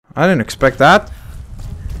I didn't expect that.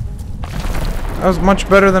 That was much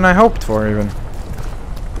better than I hoped for, even.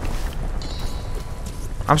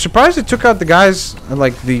 I'm surprised it took out the guys in,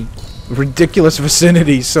 like, the ridiculous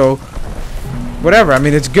vicinity, so... Whatever, I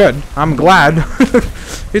mean, it's good. I'm glad.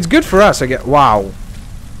 It's good for us, I get. Wow.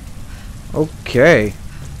 Okay.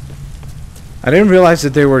 I didn't realize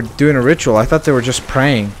that they were doing a ritual. I thought they were just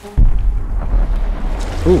praying.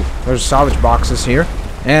 Ooh, there's salvage boxes here.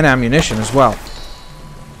 And ammunition as well.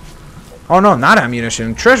 Oh no, not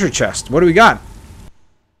ammunition. Treasure chest. What do we got?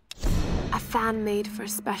 A fan made for a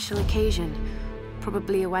special occasion.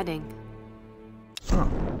 Probably a wedding. Oh.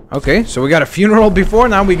 Okay, so we got a funeral before,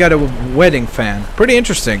 now we got a wedding fan. Pretty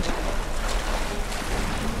interesting.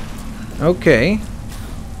 Okay.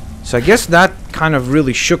 So I guess that kind of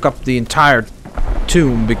really shook up the entire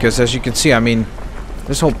tomb, because as you can see, I mean,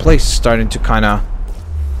 this whole place is starting to kind of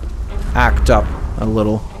act up a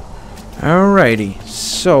little. Alrighty,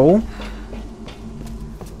 so...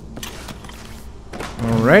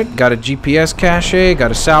 Alright, got a GPS cache,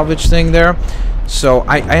 got a salvage thing there. So,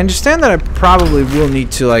 I understand that I probably will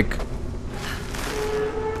need to, like...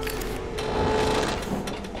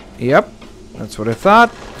 Yep, that's what I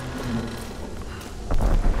thought.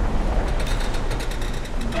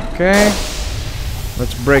 Okay.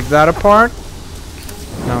 Let's break that apart.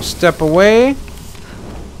 Now step away.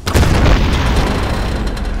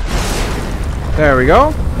 There we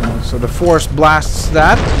go. So the force blasts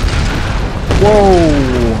that.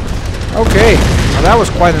 Whoa. Okay. Now that was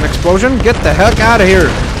quite an explosion. Get the heck out of here.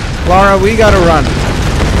 Lara, we gotta run.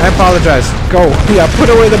 I apologize. Go. Yeah, put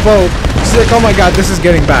away the boat. She's like, oh my god, this is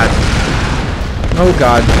getting bad. Oh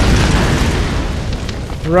god.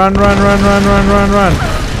 Run, run, run, run, run, run, run.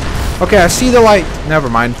 Okay, I see the light. Never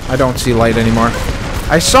mind. I don't see light anymore.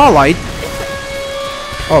 I saw light.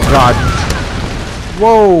 Oh god.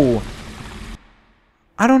 Whoa.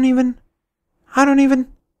 I don't even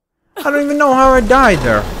know how I died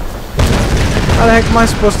there. How the heck am I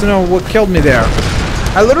supposed to know what killed me there?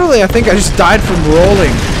 I think I just died from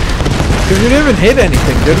rolling. Because we didn't even hit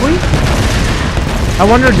anything, did we? I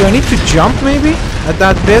wonder, do I need to jump maybe? At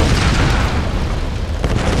that bit?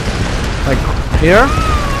 Like, here?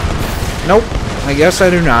 Nope. I guess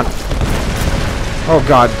I do not. Oh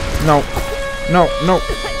god. No. No, no.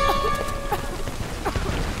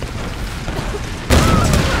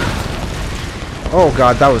 Oh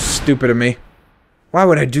god, that was stupid of me. Why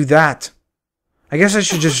would I do that? I guess I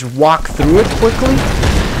should just walk through it quickly.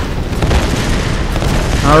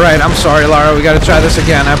 Alright, I'm sorry, Lara. We gotta try this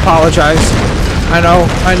again. I apologize. I know.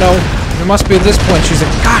 It must be at this point. She's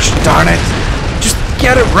like, gosh darn it. Just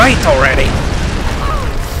get it right already.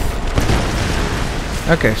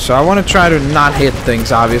 Okay, so I want to try to not hit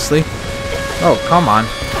things, obviously. Oh, come on.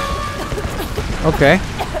 Okay.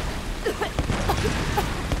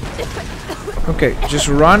 Okay, just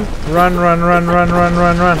run. Run, run, run, run, run,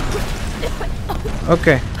 run, run.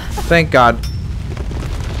 Okay, thank God.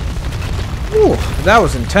 Ooh, that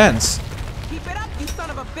was intense. Keep it up, you son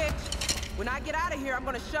of a bitch. When I get out of here, I'm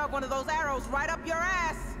gonna shove one of those arrows right up your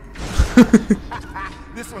ass.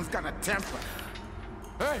 This one's got a temper.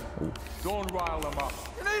 Hey, don't rile them up.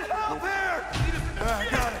 You need help here! I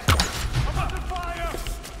got it. I'm under fire!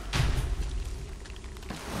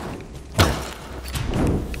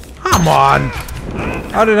 Come on!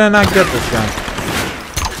 How did I not get this guy?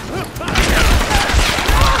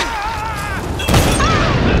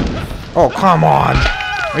 Oh, come on!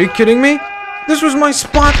 Are you kidding me? This was my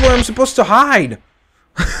spot where I'm supposed to hide!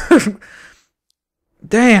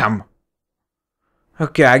 Damn!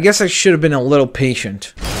 Okay, I guess I should have been a little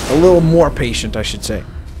patient. A little more patient, I should say.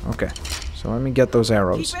 Okay, so let me get those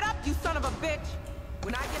arrows. Keep it up, you son of a bitch.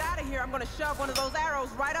 When I get out of here, I'm gonna shove one of those arrows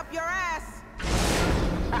right up your ass.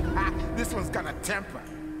 This one's got a temper.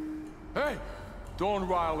 Hey, don't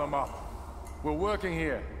rile them up. We're working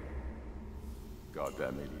here.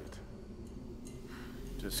 Goddamn idiot.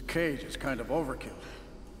 This cage is kind of overkill.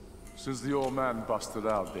 Since the old man busted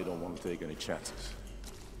out, they don't want to take any chances.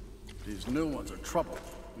 These new ones are trouble.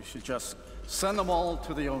 We should just send them all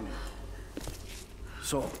to the owner.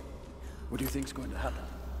 So, what do you think's going to happen?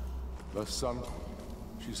 The Sun Queen.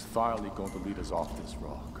 She's finally going to lead us off this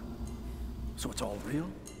rock. So it's all real?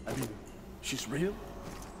 I mean, she's real?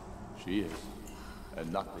 She is.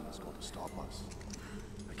 And nothing is going to stop us.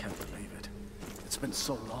 I can't believe it. It's been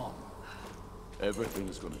so long. Everything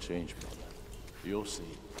is going to change, brother. You'll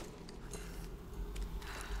see.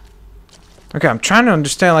 Okay, I'm trying to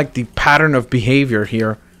understand, like, the pattern of behavior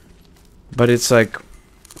here. But it's like...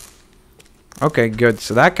 Okay, good.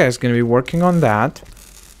 So that guy's going to be working on that.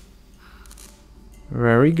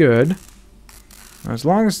 Very good. As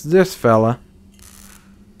long as this fella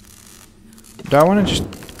Do I want to just...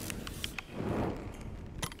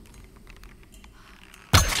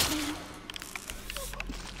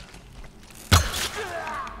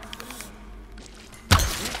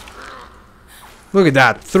 Look at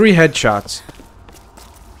that. 3 headshots.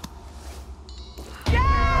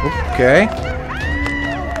 Okay.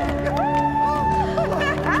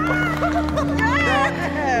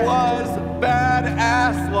 Was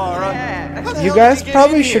badass, Lara. You guys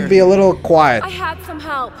probably should be a little quiet. I had some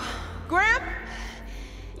help. Gramp?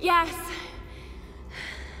 Yes.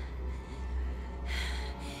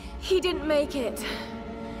 He didn't make it.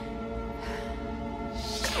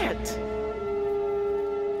 Shit.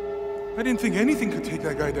 I didn't think anything could take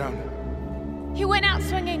that guy down. He went out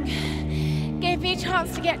swinging. Gave me a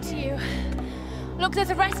chance to get to you. Look, there's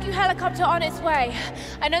a rescue helicopter on its way.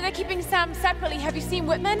 I know they're keeping Sam separately. Have you seen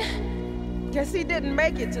Whitman? Guess he didn't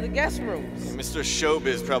make it to the guest rooms. Mr.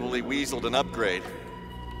 Showbiz probably weaseled an upgrade.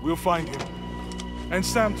 We'll find him. And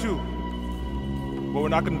Sam too. But we're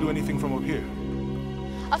not gonna do anything from up here.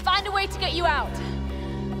 I'll find a way to get you out.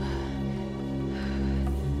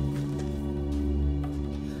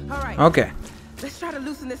 All right. Okay. Let's try to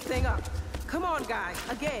loosen this thing up. Come on, guys.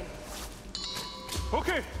 Again.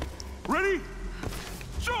 Okay. Ready?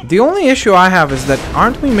 Jump! The only issue I have is that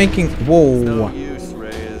aren't we making... Whoa. No use,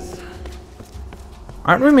 Reyes.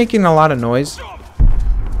 Aren't we making a lot of noise?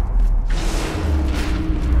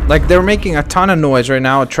 Like, they're making a ton of noise right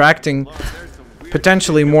now, attracting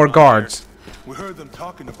potentially more guards. We heard them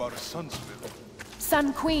talking about a Sunsville.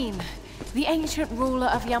 Sun Queen, the ancient ruler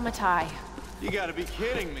of Yamatai. You gotta be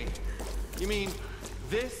kidding me. You mean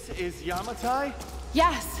this is Yamatai?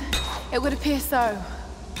 Yes, it would appear so.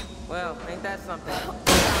 Well, ain't that something? Found a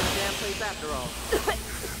damn place after all.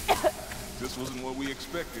 This wasn't what we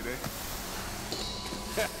expected,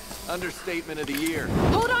 eh? Understatement of the year.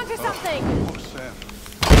 Hold on to something! Oh, Sam.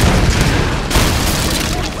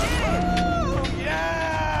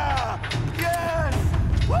 Yeah! Yes!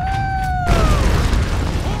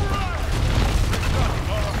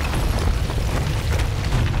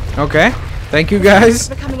 Okay. Thank you, guys. It's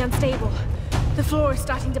becoming unstable. The floor is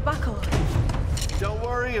starting to buckle. Don't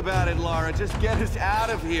worry about it, Lara. Just get us out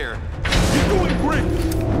of here. You're doing great!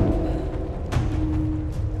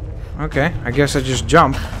 Okay, I guess I just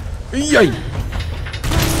jump. Yay!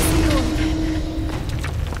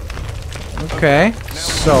 Okay,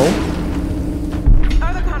 so...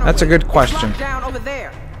 That's a good question. Down over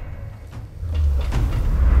there.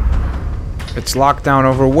 It's locked down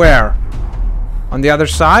over where? On the other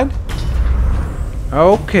side?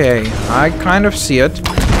 Okay, I kind of see it.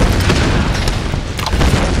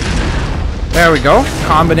 There we go.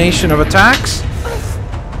 Combination of attacks.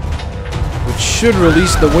 Which should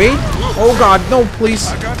release the weight. Oh god, no, please.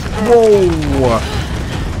 Whoa.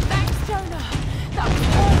 Thanks, Jonah. That was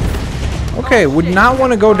awesome. Okay, would not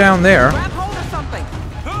want to go down there. Grab hold of something.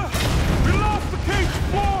 We lost the cage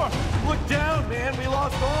floor! Look down, man. We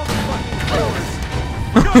lost all the fucking floors.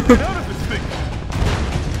 We gotta get out of this thing!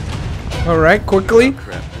 Alright, quickly.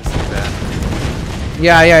 Crap, this is bad.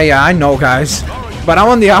 Yeah, I know, guys. But I'm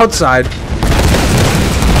on the outside.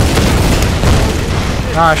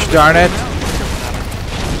 Gosh darn it.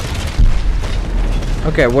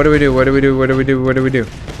 Okay, what do we do? What do we do? What do we do? What do we do?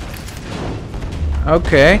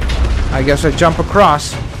 Okay. I guess I jump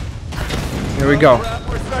across. Here we go. Crap,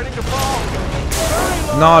 we're starting to fall.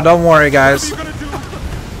 Hurry, Lara. No, don't worry, guys. What are you gonna do?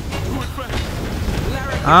 Do it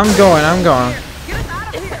fast. I'm going. Get us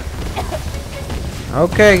out of here.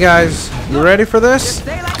 Okay, guys. You ready for this?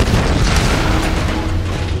 Stay like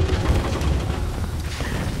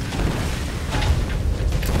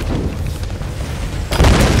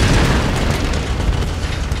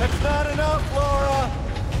That's not enough, Lara.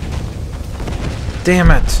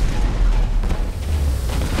 Damn it.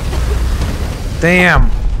 Damn.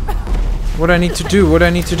 What do I need to do? What do I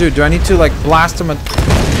need to do? Do I need to, like, blast him?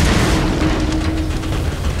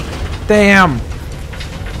 Damn.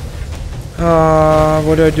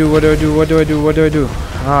 What do I do? What do I do? What do I do? What do I do?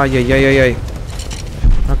 Ah, yeah.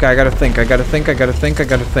 Okay, I gotta think. Okay,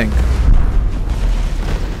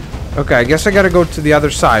 I guess I gotta go to the other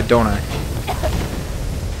side, don't I?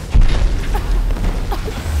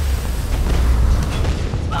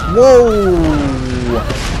 Whoa!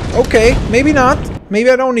 Okay, maybe not. Maybe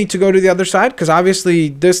I don't need to go to the other side, because obviously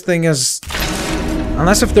this thing is...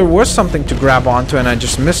 Unless if there was something to grab onto and I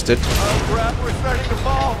just missed it. Oh, crap, we're starting to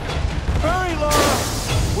fall. Hurry,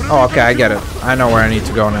 Lara. Oh, okay, I get it. I know where I need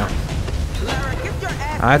to go now. Lara, get your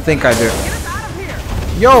ass. I think I do. Get us out of here.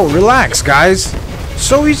 Yo, relax, guys.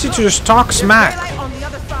 So easy to just talk smack. Daylight on the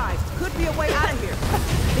other side. Could be a way out of here.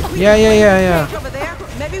 If we Yeah. can cage over there,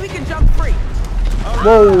 maybe we can jump free. All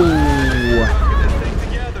Whoa!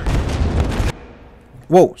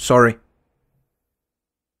 Whoa, sorry.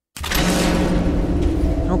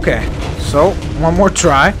 Okay, so one more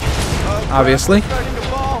try, obviously.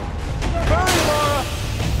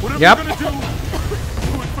 Yep.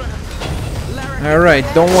 Alright,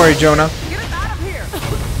 don't worry, Jonah.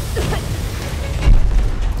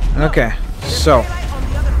 Okay, so.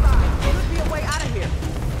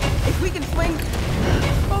 If we can swing.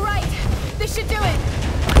 All right, this should do it.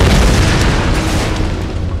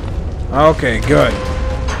 Okay, good.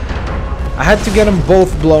 I had to get them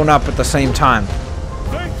both blown up at the same time.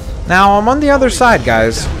 Now I'm on the other side,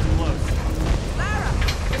 guys. Lara,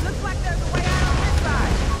 it looks like there's a way out on this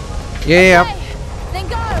side. Yeah. Okay, then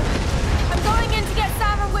go. I'm going in to get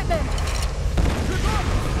Sam and Whitman.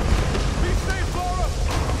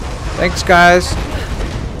 Thanks, guys.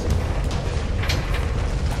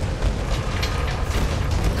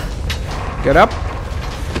 Get up.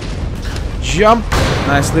 Jump.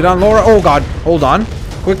 Nicely done, Lara. Oh, God. Hold on.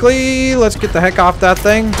 Quickly, let's get the heck off that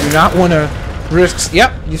thing. Do not want to risk...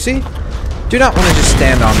 Yep, you see? Do not want to just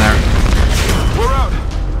stand on there. We're out,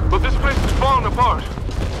 but this place is falling apart.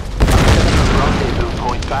 Rendezvous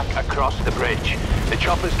point back across the bridge. The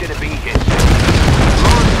chopper's gonna be here soon.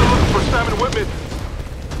 Lara's still looking for Sam and Whitman.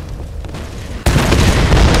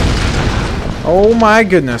 Oh my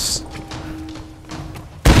goodness.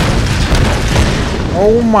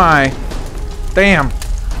 Oh my. Damn.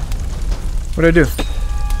 What'd I do?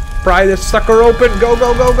 Pry this sucker open. Go,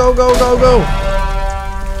 go, go, go, go, go, go.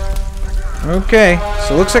 Okay.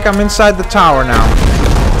 So it looks like I'm inside the tower now.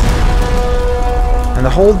 And the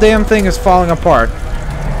whole damn thing is falling apart.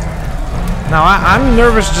 Now, I'm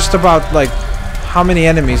nervous just about, like, how many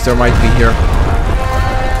enemies there might be here.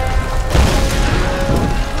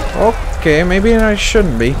 Okay, maybe I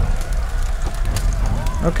shouldn't be.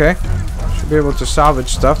 Okay. Should be able to salvage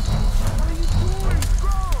stuff.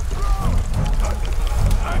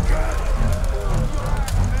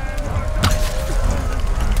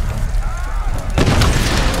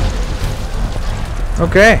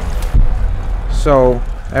 Okay. So,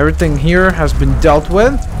 everything here has been dealt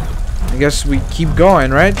with. I guess we keep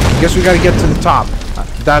going, right? I guess we gotta get to the top.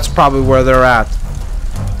 That's probably where they're at.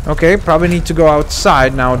 Okay, probably need to go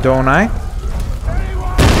outside now, don't I?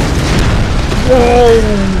 Whoa!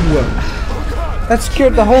 That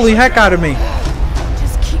scared the holy heck out of me.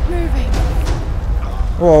 Just keep moving.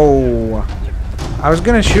 Whoa. I was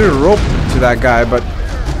gonna shoot a rope to that guy, but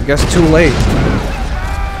I guess too late.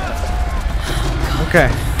 Okay,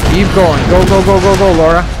 keep going. Go, go, go, go, go,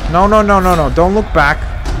 Lara. No, no, no, no, no. Don't look back.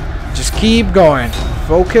 Just keep going.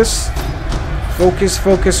 Focus. Focus,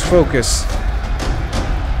 focus, focus.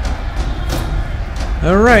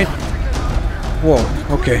 Alright. Whoa,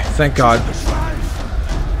 okay, thank God.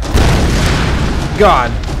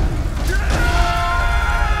 God.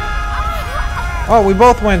 Oh, we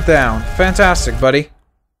both went down. Fantastic, buddy.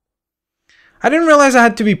 I didn't realize I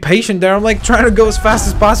had to be patient there. I'm like trying to go as fast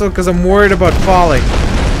as possible because I'm worried about falling.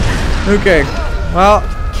 Okay, well,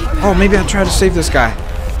 oh, maybe I'll try to save this guy.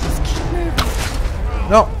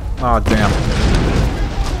 No. Oh, damn.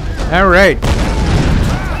 Alright.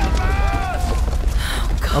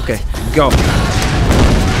 Okay, go.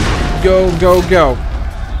 Go, go, go.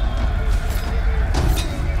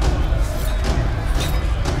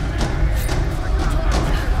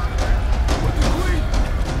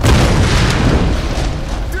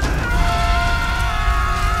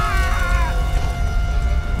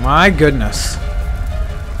 My goodness.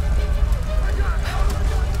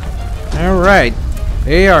 Alright.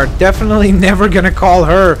 They are definitely never gonna call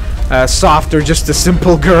her soft or just a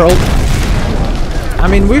simple girl. I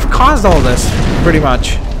mean, we've caused all this, pretty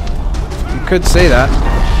much. You could say that.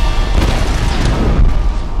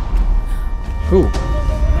 Ooh.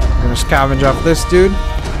 I'm gonna scavenge off this dude.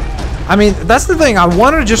 I mean, that's the thing. I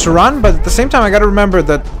want to just run, but at the same time, I gotta remember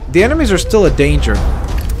that the enemies are still a danger.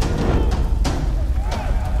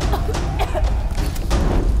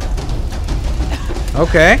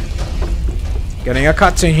 Okay. Getting a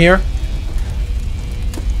cutscene here.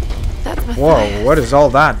 Whoa, what is all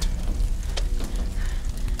that?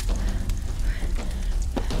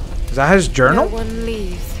 Is that his journal? No one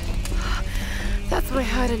leaves. That's what I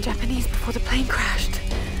heard in Japanese before the plane crashed.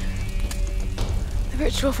 The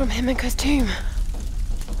ritual from Himiko's tomb.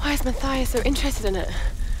 Why is Matthias so interested in it?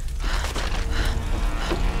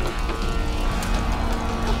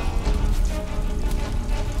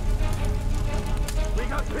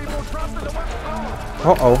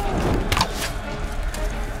 Uh-oh.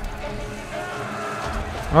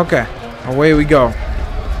 Okay, away we go.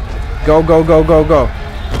 Go, go, go, go, go.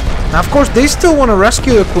 Now, of course, they still want to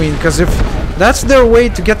rescue the queen, because if That's their way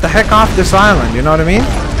to get the heck off this island, you know what I mean?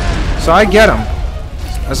 So I get them.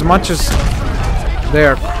 As much as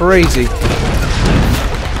they're crazy.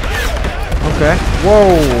 Okay.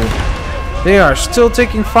 Whoa. They are still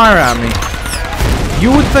taking fire at me.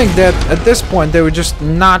 You would think that at this point they would just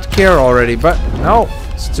not care already, but no.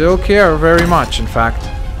 Still care very much, in fact.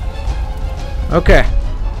 Okay.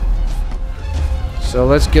 So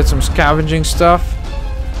let's get some scavenging stuff.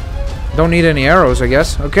 Don't need any arrows, I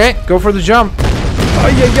guess. Okay, go for the jump.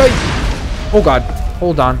 Ay, ay, ay. Oh god.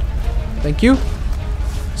 Hold on. Thank you.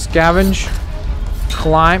 Scavenge.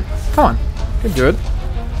 Climb. Come on. You can do it.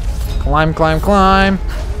 Climb, climb, climb.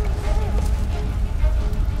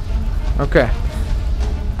 Okay.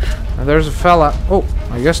 And there's a fella. Oh,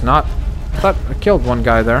 I guess not. I thought I killed one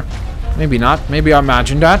guy there. Maybe not. Maybe I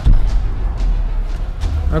imagined that.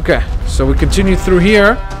 Okay, so we continue through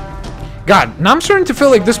here. God, now I'm starting to feel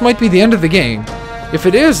like this might be the end of the game. If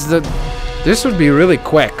it is, this would be really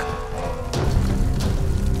quick.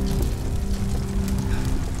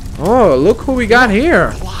 Oh, look who we got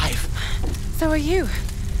here. Alive. So are you.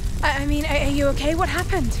 I mean, are you okay? What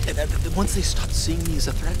happened? Once they stopped seeing me as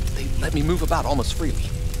a threat, they let me move about almost freely.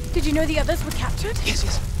 Did you know the others were captured? Yes,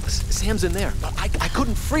 yes. Sam's in there, but I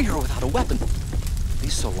couldn't free her without a weapon.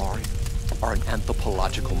 These Solari are an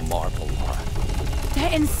anthropological marvel, Lara.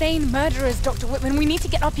 They're insane murderers, Dr. Whitman. We need to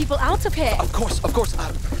get our people out of here. Of course.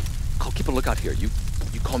 I'll keep a lookout here. You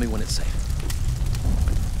call me when it's safe.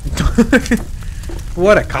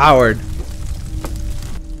 What a coward.